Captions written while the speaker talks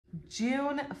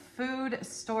June food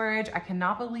storage. I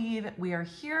cannot believe we are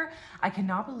here. I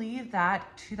cannot believe that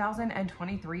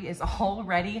 2023 is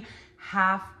already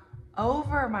half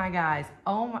over, my guys.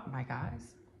 Oh my guys,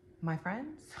 my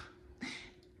friends.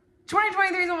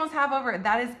 2023 is almost half over.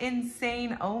 That is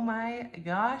insane. Oh my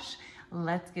gosh.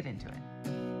 Let's get into it.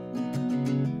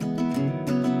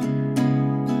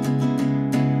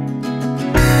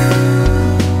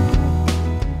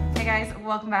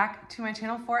 Welcome back to my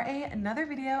channel for another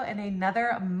video and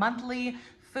another monthly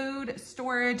food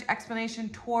storage explanation,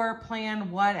 tour, plan,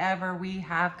 whatever we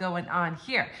have going on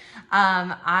here.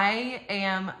 I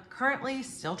am currently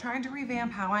still trying to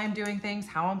revamp how I am doing things,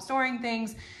 how I'm storing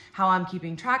things, how I'm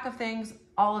keeping track of things,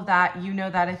 all of that. You know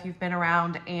that if you've been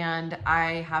around, and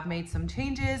I have made some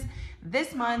changes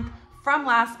this month from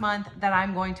last month that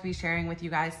I'm going to be sharing with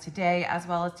you guys today, as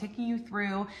well as taking you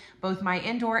through both my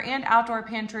indoor and outdoor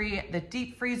pantry, the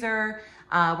deep freezer.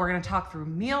 We're gonna talk through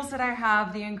meals that I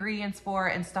have the ingredients for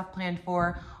and stuff planned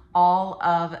for, all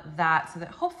of that, so that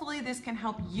hopefully this can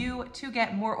help you to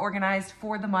get more organized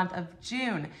for the month of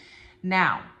June.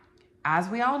 Now, as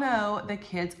we all know, the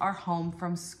kids are home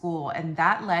from school, and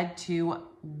that led to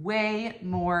way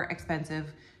more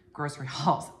expensive grocery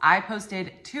hauls. I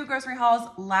posted 2 grocery hauls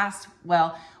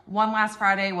one last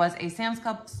Friday was a Sam's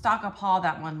Club stock up haul.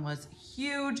 That one was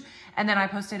huge. And then I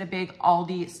posted a big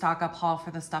Aldi stock up haul for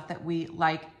the stuff that we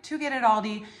like to get at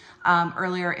Aldi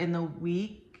earlier in the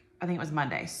week. I think it was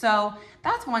Monday. So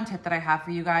that's one tip that I have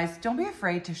for you guys. Don't be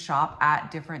afraid to shop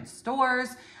at different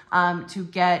stores to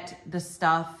get the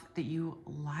stuff that you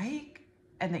like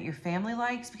and that your family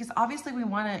likes, because obviously we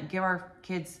want to give our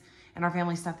kids and our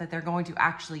family stuff that they're going to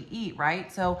actually eat,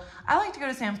 right? So I like to go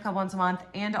to Sam's Club once a month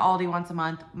and to Aldi once a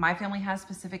month. My family has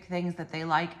specific things that they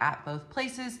like at both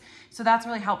places. So that's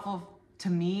really helpful to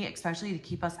me, especially to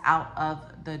keep us out of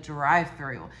the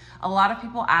drive-through. A lot of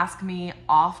people ask me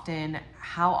often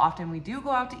how often we do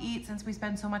go out to eat since we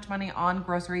spend so much money on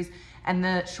groceries. And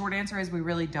the short answer is we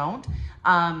really don't.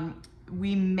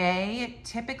 We may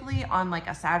typically on like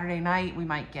a Saturday night, we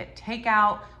might get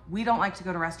takeout. We don't like to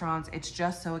go to restaurants. It's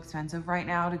just so expensive right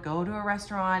now to go to a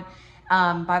restaurant.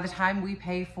 By the time we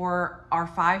pay for our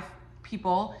 5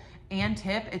 people and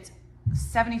tip, it's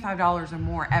 $75 or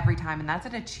more every time, and that's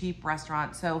at a cheap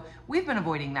restaurant. So we've been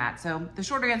avoiding that. So the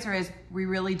shorter answer is we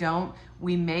really don't.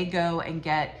 We may go and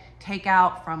get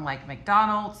takeout from like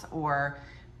McDonald's or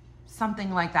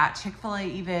something like that, Chick-fil-A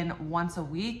even once a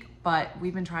week, but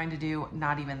we've been trying to do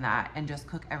not even that and just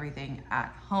cook everything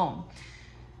at home.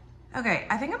 Okay,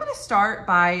 I think I'm gonna start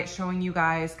by showing you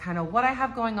guys kind of what I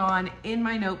have going on in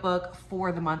my notebook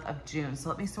for the month of June. So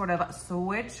let me sort of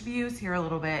switch views here a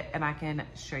little bit and I can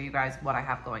show you guys what I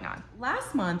have going on.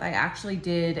 Last month, I actually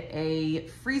did a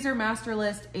freezer master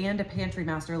list and a pantry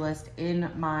master list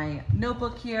in my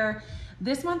notebook here.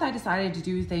 This month, I decided to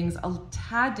do things a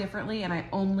tad differently, and I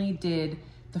only did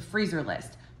the freezer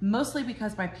list. Mostly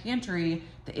because my pantry,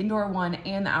 the indoor one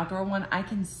and the outdoor one, I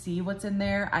can see what's in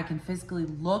there. I can physically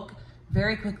look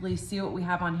very quickly, see what we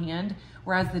have on hand.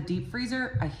 Whereas the deep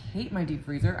freezer, I hate my deep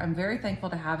freezer. I'm very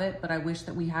thankful to have it, but I wish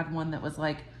that we had one that was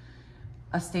like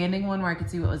a standing one where I could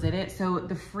see what was in it. So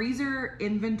the freezer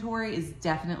inventory is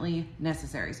definitely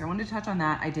necessary. So I wanted to touch on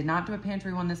that. I did not do a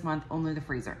pantry one this month, only the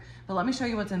freezer. But let me show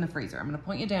you what's in the freezer. I'm gonna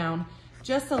point you down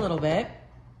just a little bit.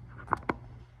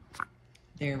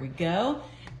 There we go.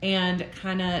 And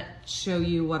kind of show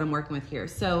you what I'm working with here.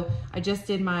 So I just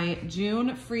did my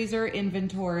June freezer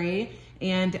inventory,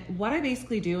 and what I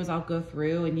basically do is I'll go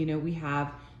through and, you know, we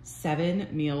have 7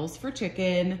 meals for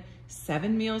chicken,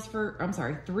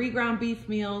 3 ground beef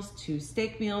meals, 2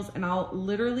 steak meals, and I'll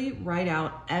literally write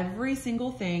out every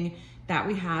single thing that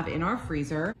we have in our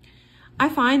freezer. I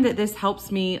find that this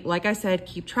helps me, like I said,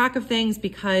 keep track of things,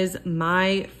 because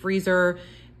my freezer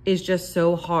is just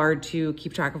so hard to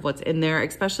keep track of what's in there,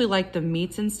 especially like the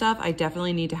meats and stuff. I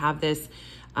definitely need to have this,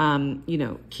 you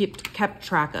know, kept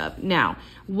track of. Now,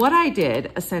 what I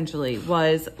did essentially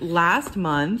was last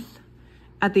month,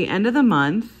 at the end of the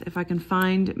month, if I can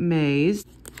find May's,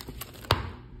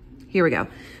 here we go.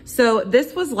 So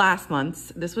this was last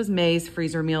month's, this was May's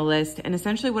freezer meal list. And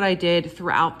essentially what I did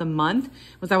throughout the month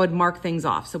was I would mark things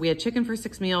off. So we had chicken for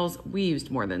 6 meals. We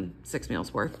used more than 6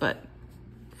 meals worth, but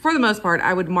for the most part,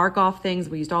 I would mark off things.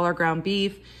 We used all our ground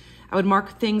beef. I would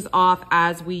mark things off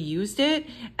as we used it.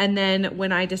 And then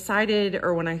when I decided,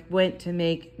 or when I went to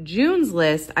make June's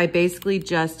list, I basically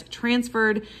just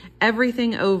transferred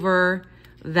everything over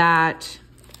that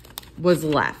was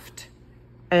left.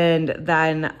 And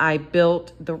then I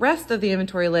built the rest of the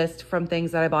inventory list from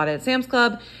things that I bought at Sam's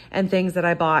Club and things that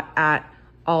I bought at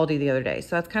Aldi the other day.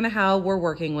 So that's kind of how we're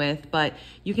working with, but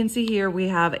you can see here we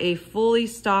have a fully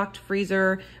stocked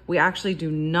freezer. We actually do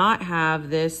not have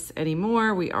this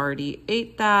anymore. We already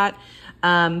ate that.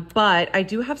 But I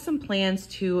do have some plans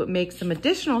to make some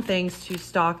additional things to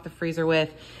stock the freezer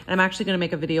with, and I'm actually going to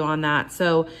make a video on that.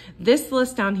 So this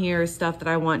list down here is stuff that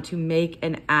I want to make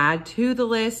and add to the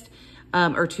list,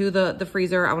 or to the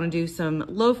freezer. I want to do some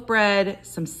loaf bread,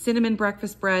 some cinnamon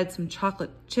breakfast bread, some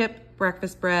chocolate chip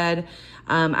breakfast bread.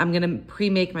 I'm gonna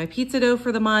pre-make my pizza dough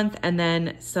for the month, and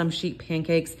then some sheet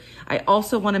pancakes. I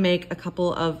also wanna make a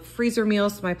couple of freezer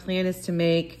meals. So my plan is to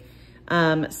make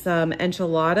some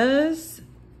enchiladas,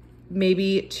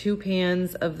 maybe 2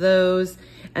 pans of those,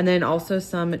 and then also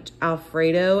some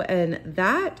Alfredo. And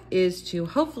that is to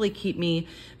hopefully keep me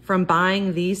from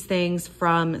buying these things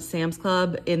from Sam's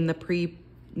Club in the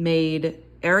pre-made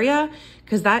area,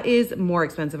 because that is more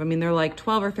expensive. I mean, they're like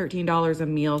 $12 or $13 a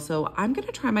meal. So I'm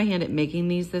gonna try my hand at making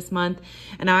these this month.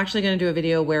 And I'm actually gonna do a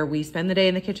video where we spend the day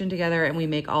in the kitchen together and we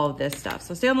make all of this stuff.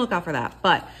 So stay on the lookout for that.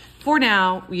 But for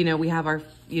now, you know, we have our,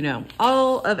 you know,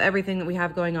 all of everything that we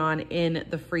have going on in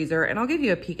the freezer. And I'll give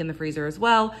you a peek in the freezer as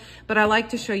well. But I like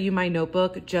to show you my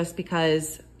notebook just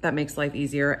because that makes life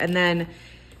easier. And then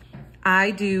I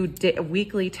do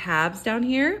weekly tabs down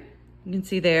here. You can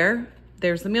see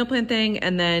there's the meal plan thing.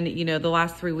 And then, you know, the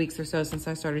last 3 weeks or so since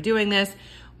I started doing this,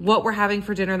 what we're having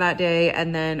for dinner that day,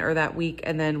 and then, or that week,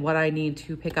 and then what I need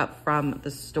to pick up from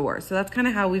the store. So that's kind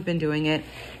of how we've been doing it.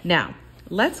 Now,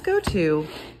 let's go to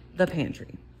the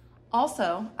pantry.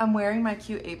 Also, I'm wearing my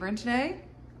cute apron today.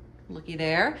 Looky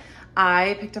there.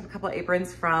 I picked up a couple of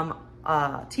aprons from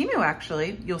Temu,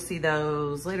 actually. You'll see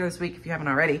those later this week if you haven't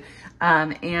already.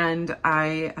 And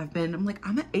I'm like,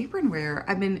 I'm an apron wearer.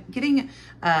 I've been getting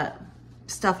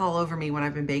stuff all over me when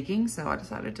I've been baking, so I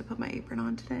decided to put my apron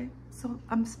on today. So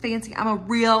I'm fancy. I'm a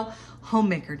real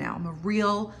homemaker now. I'm a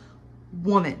real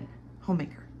woman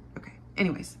homemaker. Okay,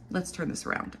 anyways, let's turn this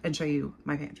around and show you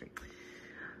my pantry.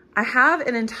 I have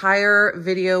an entire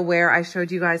video where I showed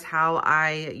you guys how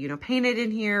I, you know, painted in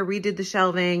here, redid the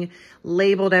shelving,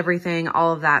 labeled everything,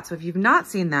 all of that. So if you've not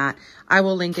seen that, I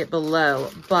will link it below,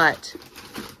 but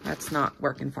that's not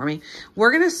working for me.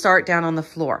 We're gonna start down on the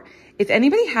floor. If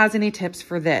anybody has any tips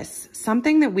for this,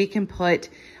 something that we can put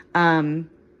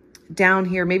down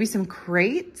here, maybe some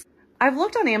crates. I've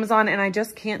looked on Amazon and I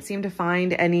just can't seem to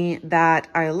find any that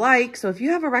I like. So if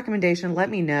you have a recommendation, let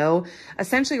me know.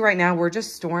 Essentially right now, we're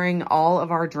just storing all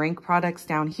of our drink products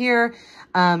down here.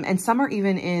 And some are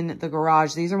even in the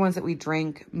garage. These are ones that we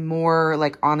drink more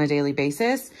like on a daily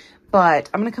basis. But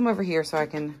I'm gonna come over here so I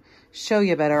can show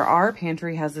you better. Our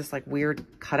pantry has this like weird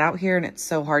cutout here and it's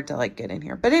so hard to like get in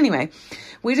here. But anyway,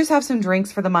 we just have some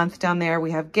drinks for the month down there.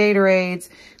 We have Gatorades.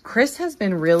 Chris has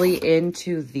been really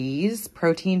into these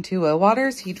Protein 2O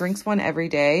waters. He drinks one every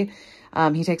day.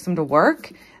 He takes them to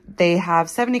work. They have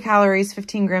 70 calories,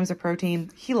 15 grams of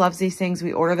protein. He loves these things.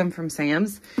 We order them from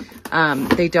Sam's.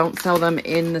 They don't sell them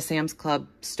in the Sam's Club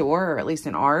store, or at least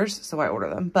in ours, so I order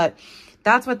them. But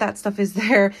that's what that stuff is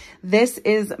there. This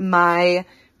is my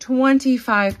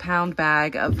 25-pound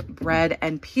bag of bread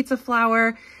and pizza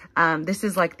flour. This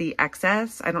is like the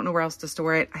excess. I don't know where else to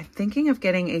store it. I'm thinking of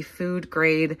getting a food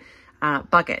grade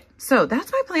bucket. So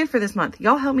that's my plan for this month.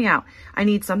 Y'all help me out. I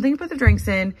need something to put the drinks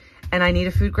in, and I need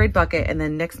a food grade bucket. And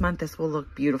then next month, this will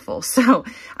look beautiful. So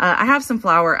I have some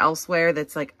flour elsewhere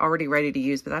that's like already ready to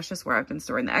use, but that's just where I've been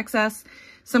storing the excess.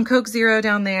 Some Coke Zero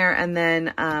down there, and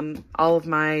then all of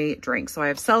my drinks. So I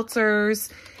have seltzers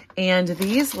and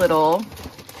these little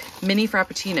mini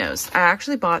frappuccinos. I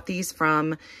actually bought these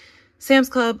from Sam's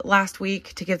Club last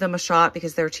week to give them a shot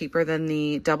because they're cheaper than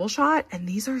the double shot. And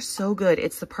these are so good.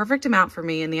 It's the perfect amount for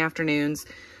me in the afternoons.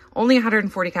 Only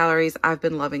 140 calories. I've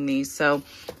been loving these. So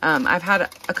I've had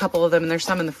a couple of them, and there's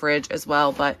some in the fridge as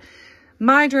well. But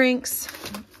my drinks,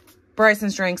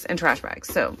 Bryson's drinks, and trash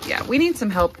bags. So yeah, we need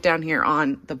some help down here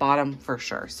on the bottom for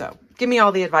sure. So give me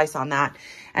all the advice on that.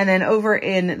 And then over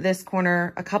in this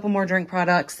corner, a couple more drink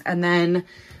products, and then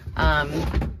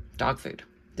dog food.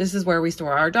 This is where we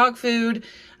store our dog food,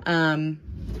 and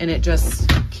it just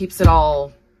keeps it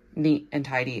all neat and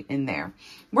tidy in there.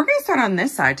 We're going to start on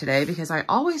this side today because I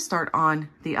always start on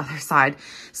the other side.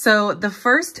 So the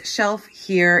first shelf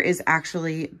here is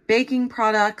actually baking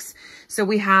products. So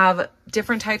we have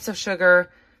different types of sugar,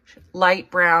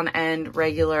 light brown and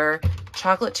regular,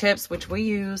 chocolate chips, which we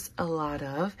use a lot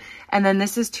of. And then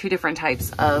this is 2 different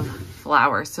types of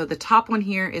flour. So the top one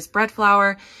here is bread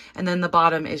flour, and then the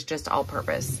bottom is just all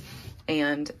purpose.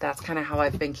 And that's kind of how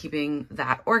I've been keeping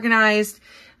that organized.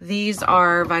 These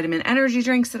are vitamin energy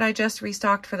drinks that I just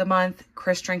restocked for the month.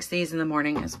 Chris drinks these in the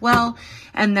morning as well.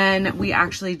 And then we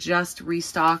actually just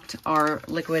restocked our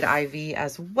liquid IV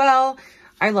as well.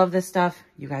 I love this stuff.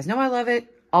 You guys know I love it.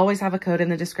 Always have a code in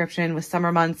the description with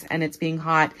summer months and it's being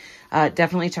hot.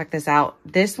 Definitely check this out.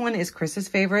 This one is Chris's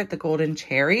favorite, the golden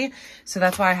cherry. So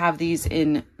that's why I have these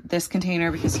in this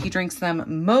container because he drinks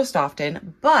them most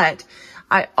often. But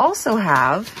I also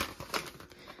have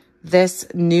this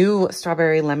new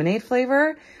strawberry lemonade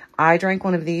flavor. I drank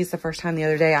one of these the first time the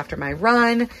other day after my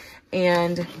run.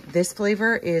 And this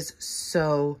flavor is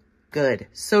so good.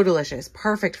 So delicious.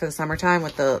 Perfect for the summertime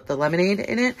with the lemonade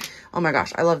in it. Oh my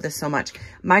gosh, I love this so much.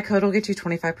 My code will get you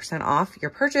 25% off your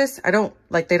purchase. They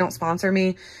don't sponsor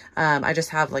me. I just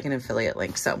have like an affiliate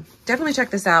link. So definitely check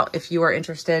this out if you are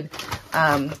interested.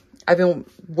 I've been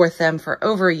with them for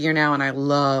over a year now and I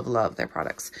love their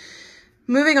products.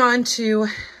 Moving on to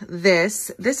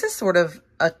this. This is sort of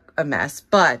a mess,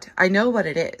 but I know what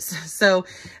it is. So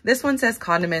this one says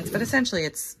condiments, but essentially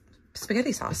it's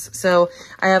spaghetti sauce. So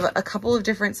I have a couple of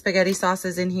different spaghetti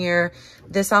sauces in here.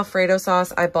 This Alfredo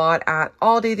sauce I bought at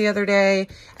Aldi the other day.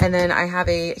 And then I have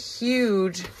a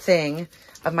huge thing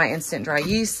of my instant dry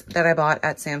yeast that I bought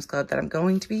at Sam's Club that I'm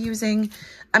going to be using.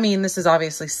 I mean, this is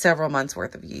obviously several months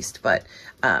worth of yeast, but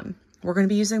we're going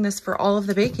to be using this for all of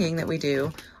the baking that we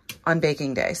do on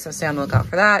baking day. So stay on the lookout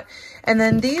for that. And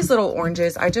then these little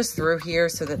oranges I just threw here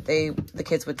so that the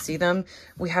kids would see them.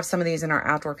 We have some of these in our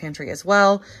outdoor pantry as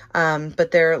well.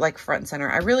 But they're like front and center.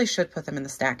 I really should put them in the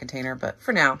snack container, but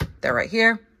for now they're right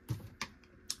here.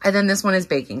 And then this one is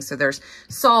baking. So there's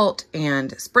salt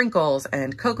and sprinkles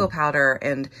and cocoa powder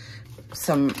and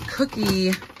some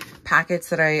cookie packets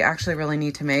that I actually really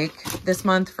need to make this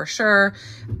month for sure.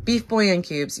 Beef bouillon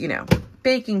cubes, you know,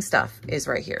 baking stuff is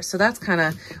right here. So that's kind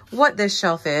of what this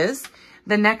shelf is.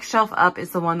 The next shelf up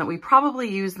is the one that we probably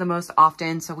use the most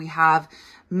often. So we have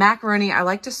macaroni. I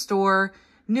like to store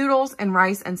noodles and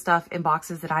rice and stuff in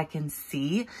boxes that I can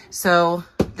see. So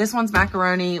this one's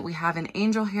macaroni. We have an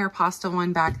angel hair pasta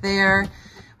one back there.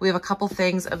 We have a couple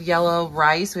things of yellow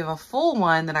rice. We have a full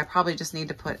one that I probably just need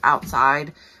to put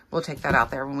outside. We'll take that out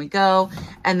there when we go.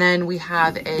 And then we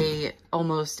have a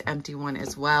almost empty one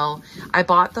as well. I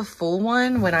bought the full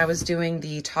one when I was doing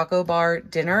the taco bar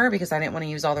dinner because I didn't want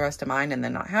to use all the rest of mine and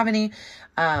then not have any.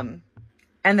 And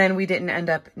then we didn't end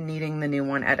up needing the new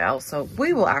one at L. So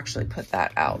we will actually put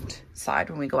that outside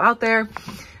when we go out there.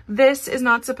 This is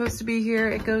not supposed to be here.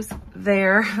 It goes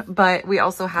there, but we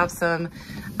also have some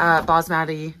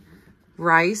basmati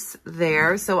rice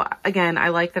there. So again, I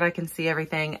like that I can see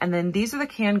everything. And then these are the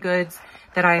canned goods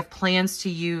that I have plans to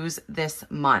use this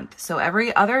month. So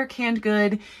every other canned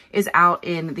good is out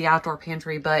in the outdoor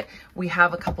pantry, but we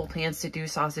have a couple plans to do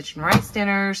sausage and rice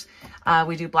dinners.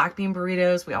 We do black bean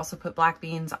burritos. We also put black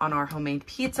beans on our homemade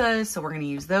pizzas. So we're going to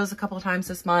use those a couple of times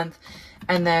this month.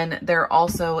 And then there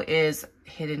also is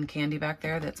hidden candy back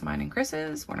there. That's mine and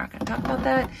Chris's. We're not going to talk about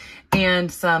that.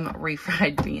 And some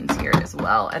refried beans here as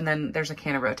well. And then there's a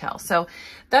can of Rotel. So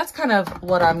that's kind of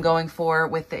what I'm going for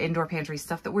with the indoor pantry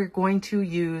stuff that we're going to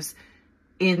use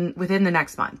within the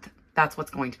next month. That's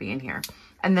what's going to be in here.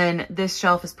 And then this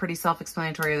shelf is pretty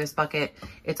self-explanatory. This bucket,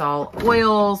 it's all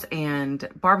oils and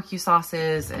barbecue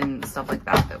sauces and stuff like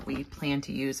that that we plan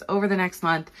to use over the next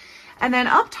month. And then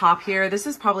up top here, this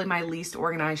is probably my least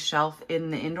organized shelf in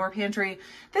the indoor pantry.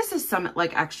 This is some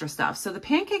like extra stuff. So the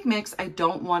pancake mix, I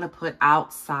don't want to put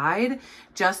outside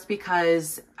just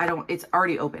because it's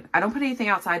already open. I don't put anything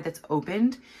outside that's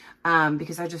opened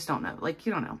because I just don't know, like,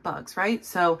 you don't know, bugs, right?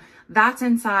 So that's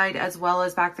inside, as well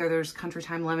as back there, there's Country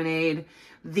Time lemonade.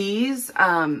 This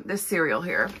cereal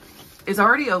here is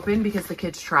already open because the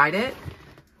kids tried it.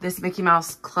 This Mickey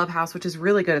Mouse Clubhouse, which is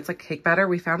really good. It's like cake batter.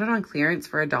 We found it on clearance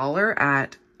for $1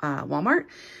 at Walmart.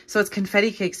 So it's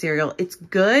confetti cake cereal. It's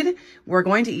good. We're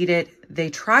going to eat it. They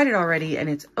tried it already and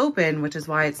it's open, which is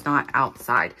why it's not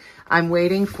outside. I'm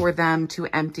waiting for them to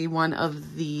empty one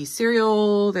of the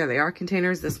cereal. There they are,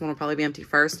 containers. This one will probably be empty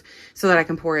first so that I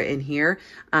can pour it in here.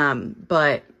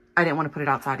 But I didn't want to put it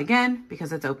outside again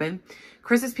because it's open.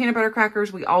 Chris's peanut butter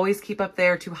crackers, we always keep up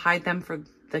there to hide them for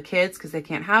the kids because they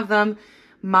can't have them.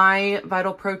 My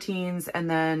Vital Proteins, and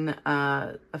then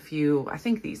a few, I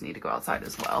think these need to go outside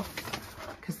as well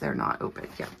because they're not open.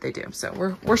 Yeah, they do. So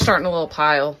we're starting a little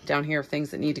pile down here of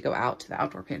things that need to go out to the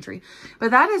outdoor pantry.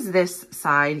 But that is this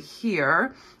side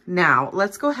here. Now,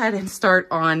 let's go ahead and start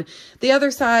on the other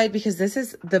side because this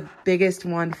is the biggest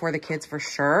one for the kids for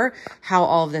sure, how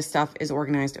all of this stuff is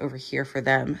organized over here for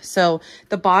them. So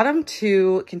the bottom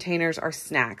two containers are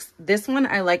snacks. This one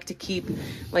I like to keep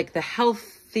like the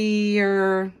health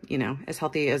healthier, you know, as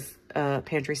healthy as a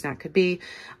pantry snack could be,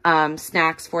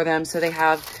 snacks for them. So they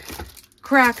have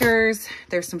crackers,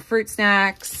 there's some fruit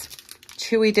snacks,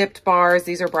 chewy dipped bars.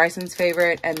 These are Bryson's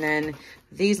favorite. And then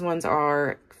these ones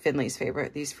are Finley's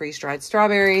favorite, these freeze-dried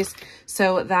strawberries.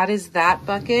 So that is that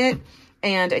bucket.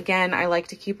 And again, I like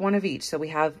to keep one of each. So we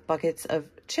have buckets of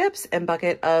chips and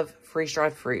bucket of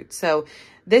freeze-dried fruit. So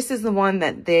this is the one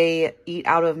that they eat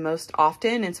out of most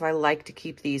often. And so I like to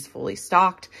keep these fully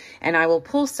stocked, and I will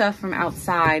pull stuff from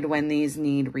outside when these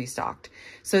need restocked.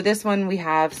 So this one, we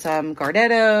have some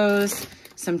Gardettos,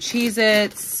 some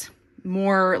Cheez-Its,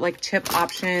 more like chip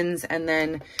options, and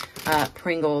then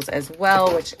Pringles as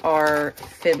well, which are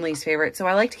Finley's favorite. So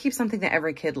I like to keep something that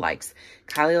every kid likes.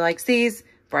 Kylie likes these,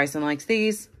 Bryson likes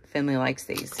these, Finley likes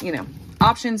these, you know,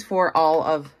 options for all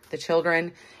of the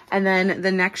children. And then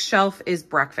the next shelf is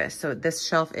breakfast. So this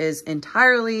shelf is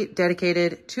entirely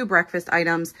dedicated to breakfast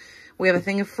items. We have a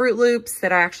thing of Fruit Loops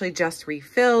that I actually just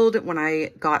refilled when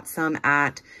I got some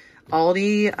at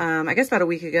Aldi, I guess about a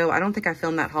week ago. I don't think I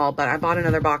filmed that haul, but I bought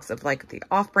another box of like the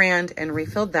off-brand and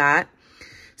refilled that.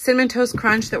 Cinnamon Toast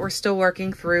Crunch that we're still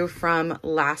working through from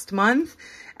last month.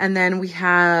 And then we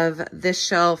have this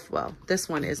shelf. Well, this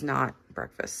one is not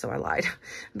breakfast, so I lied.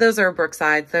 Those are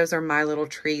Brooksides. Those are my little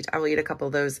treat. I will eat a couple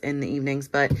of those in the evenings,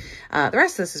 but the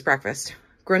rest of this is breakfast.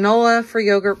 Granola for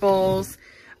yogurt bowls,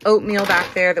 oatmeal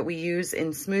back there that we use in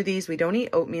smoothies. We don't eat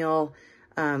oatmeal,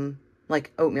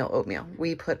 like oatmeal.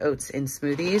 We put oats in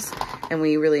smoothies and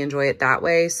we really enjoy it that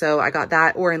way. So I got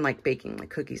that, or in like baking, like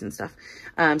cookies and stuff.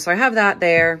 So I have that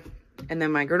there. And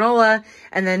then my granola.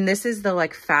 And then this is the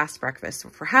like fast breakfast. So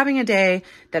for having a day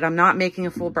that I'm not making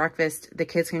a full breakfast, the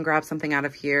kids can grab something out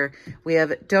of here. We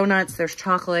have donuts, there's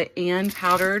chocolate and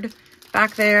powdered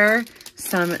back there,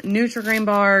 some Nutri-Grain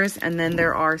bars, and then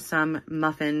there are some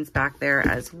muffins back there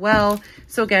as well.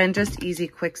 So again, just easy,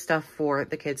 quick stuff for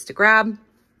the kids to grab.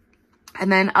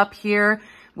 And then up here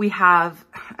we have,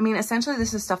 I mean, essentially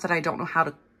this is stuff that I don't know how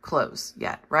to close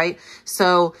yet, right?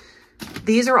 So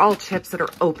these are all chips that are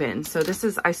open. So this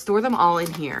is, I store them all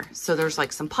in here. So there's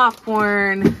like some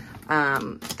popcorn.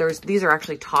 These are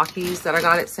actually Takis that I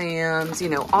got at Sam's. You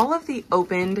know, all of the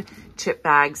opened chip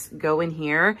bags go in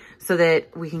here so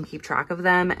that we can keep track of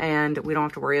them and we don't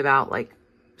have to worry about like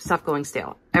stuff going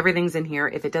stale. Everything's in here.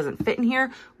 If it doesn't fit in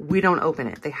here, we don't open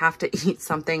it. They have to eat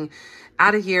something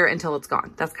out of here until it's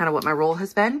gone. That's kind of what my role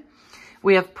has been.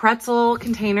 We have pretzel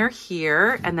container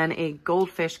here and then a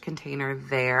goldfish container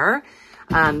there.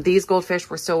 These goldfish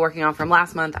we're still working on from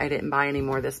last month. I didn't buy any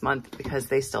more this month because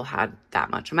they still had that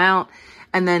much amount.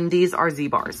 And then these are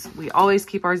Z-bars. We always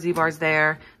keep our Z-bars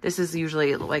there. This is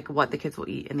usually like what the kids will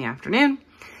eat in the afternoon.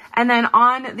 And then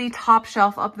on the top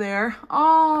shelf up there,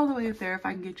 all the way up there, if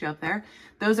I can get you up there,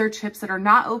 those are chips that are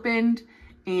not opened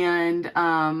and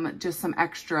just some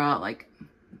extra like,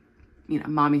 you know,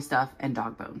 mommy stuff and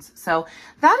dog bones. So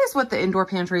that is what the indoor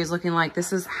pantry is looking like.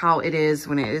 This is how it is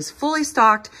when it is fully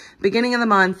stocked, beginning of the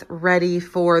month, ready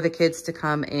for the kids to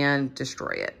come and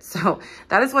destroy it. So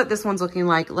that is what this one's looking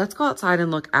like. Let's go outside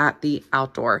and look at the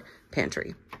outdoor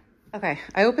pantry. Okay,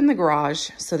 I opened the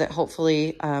garage so that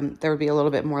hopefully there would be a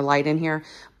little bit more light in here.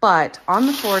 But on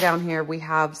the floor down here, we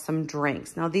have some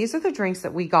drinks. Now, these are the drinks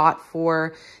that we got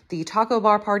for the taco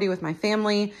bar party with my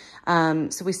family.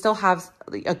 So we still have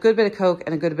a good bit of Coke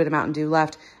and a good bit of Mountain Dew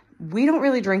left. We don't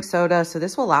really drink soda, so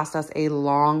this will last us a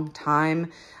long time.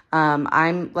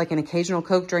 I'm like an occasional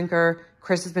Coke drinker.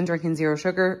 Chris has been drinking zero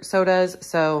sugar sodas,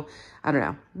 so I don't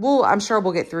know. I'm sure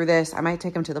we'll get through this. I might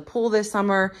take him to the pool this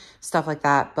summer, stuff like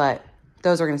that, but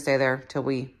those are going to stay there till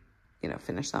we, you know,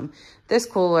 finish them. This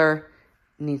cooler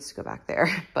needs to go back there,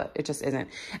 but it just isn't.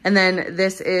 And then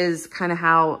this is kind of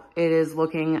how it is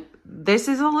looking. This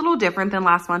is a little different than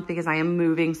last month because I am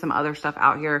moving some other stuff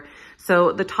out here.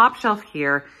 So the top shelf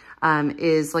here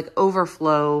is like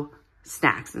overflow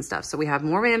snacks and stuff. So we have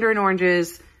more mandarin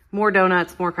oranges, more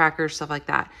donuts, more crackers, stuff like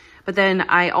that. But then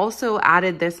I also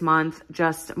added this month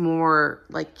just more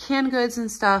like canned goods and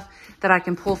stuff that I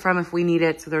can pull from if we need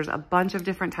it. So there's a bunch of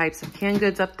different types of canned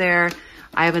goods up there.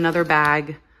 I have another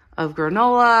bag of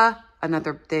granola,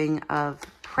 another thing of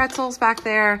pretzels back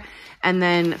there. And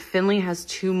then Finley has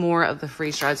 2 more of the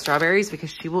freeze-dried strawberries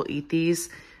because she will eat these.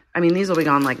 I mean, these will be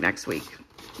gone like next week.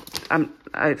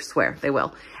 I swear they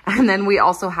will. And then we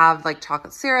also have like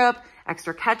chocolate syrup,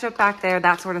 extra ketchup back there,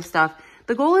 that sort of stuff.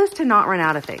 The goal is to not run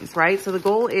out of things, right? So the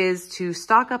goal is to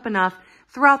stock up enough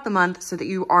throughout the month so that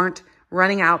you aren't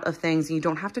running out of things. And you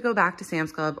don't have to go back to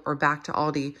Sam's Club or back to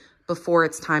Aldi before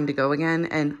it's time to go again.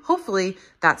 And hopefully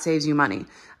that saves you money.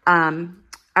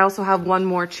 I also have one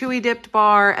more chewy dipped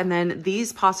bar, and then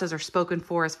these pastas are spoken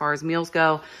for as far as meals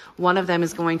go. One of them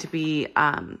is going to be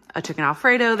a chicken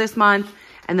Alfredo this month,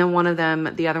 and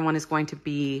then the other one is going to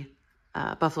be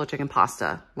buffalo chicken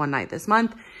pasta one night this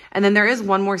month. And then there is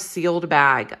one more sealed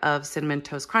bag of Cinnamon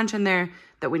Toast Crunch in there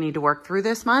that we need to work through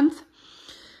this month.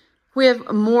 We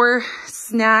have more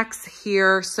snacks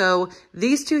here. So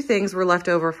these two things were left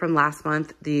over from last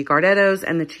month, the Gardettos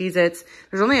and the Cheez-Its.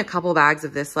 There's only a couple bags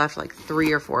of this left, like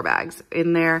 3 or 4 bags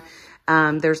in there.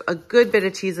 There's a good bit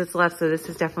of Cheez-Its left, so this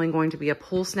is definitely going to be a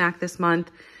pool snack this month.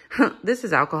 This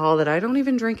is alcohol that I don't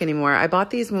even drink anymore. I bought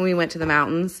these when we went to the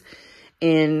mountains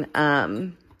in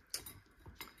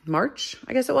March,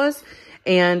 I guess it was.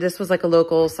 And this was like a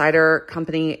local cider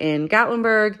company in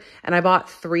Gatlinburg. And I bought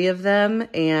 3 of them,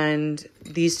 and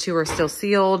these 2 are still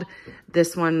sealed.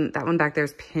 This one, that one back there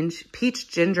is peach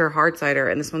ginger hard cider,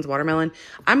 and this one's watermelon.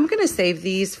 I'm going to save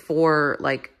these for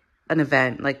like an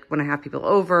event, like when I have people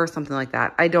over, something like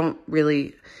that. I don't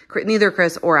really, neither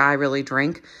Chris or I really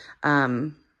drink.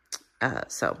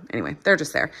 So anyway, they're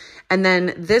just there. And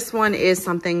then this one is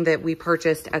something that we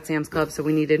purchased at Sam's Club, so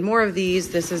we needed more of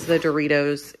these. This is the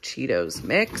Doritos Cheetos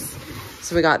mix.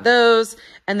 So we got those.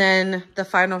 And then the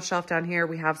final shelf down here,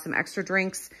 we have some extra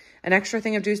drinks, an extra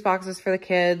thing of juice boxes for the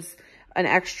kids, an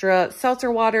extra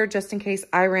seltzer water just in case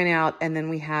I ran out, and then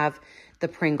we have the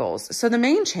Pringles. So the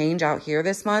main change out here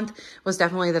this month was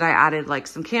definitely that I added like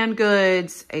some canned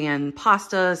goods and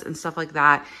pastas and stuff like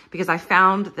that, because I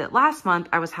found that last month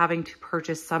I was having to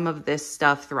purchase some of this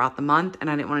stuff throughout the month, and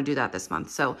I didn't want to do that this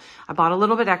month. So I bought a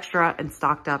little bit extra and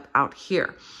stocked up out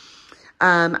here.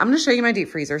 I'm going to show you my deep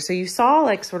freezer. So you saw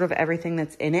like sort of everything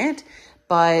that's in it,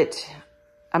 but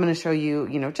I'm going to show you,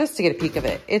 just to get a peek of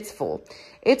it. It's full.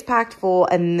 It's packed full,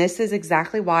 and this is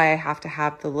exactly why I have to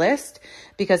have the list,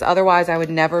 because otherwise I would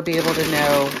never be able to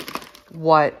know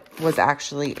what was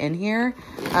actually in here,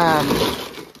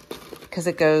 because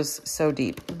it goes so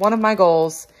deep. One of my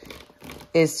goals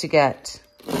is to get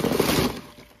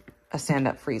a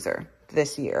stand-up freezer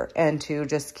this year, and to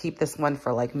just keep this one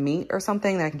for like meat or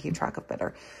something that I can keep track of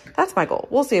better. That's my goal.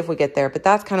 We'll see if we get there, but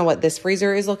that's kind of what this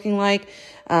freezer is looking like.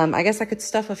 I guess I could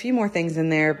stuff a few more things in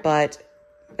there, but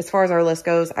as far as our list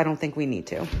goes, I don't think we need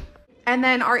to. And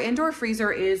then our indoor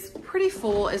freezer is pretty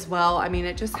full as well. I mean,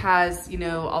 it just has,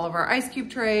 all of our ice cube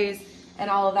trays and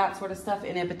all of that sort of stuff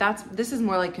in it, but this is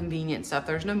more like convenient stuff.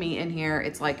 There's no meat in here.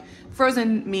 It's like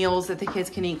frozen meals that the kids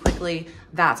can eat quickly,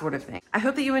 that sort of thing. I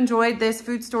hope that you enjoyed this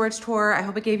food storage tour. I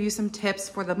hope it gave you some tips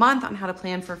for the month on how to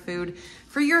plan for food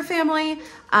for your family.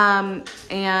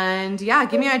 And yeah,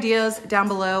 give me ideas down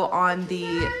below on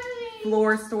the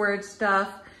floor storage stuff.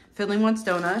 Finley wants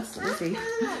donuts. Let's see.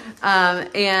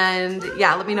 And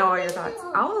yeah, let me know all your thoughts.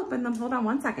 I'll open them. Hold on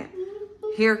one second.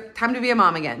 Here, time to be a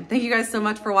mom again. Thank you guys so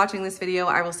much for watching this video.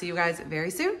 I will see you guys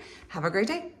very soon. Have a great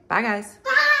day. Bye, guys.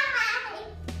 Bye.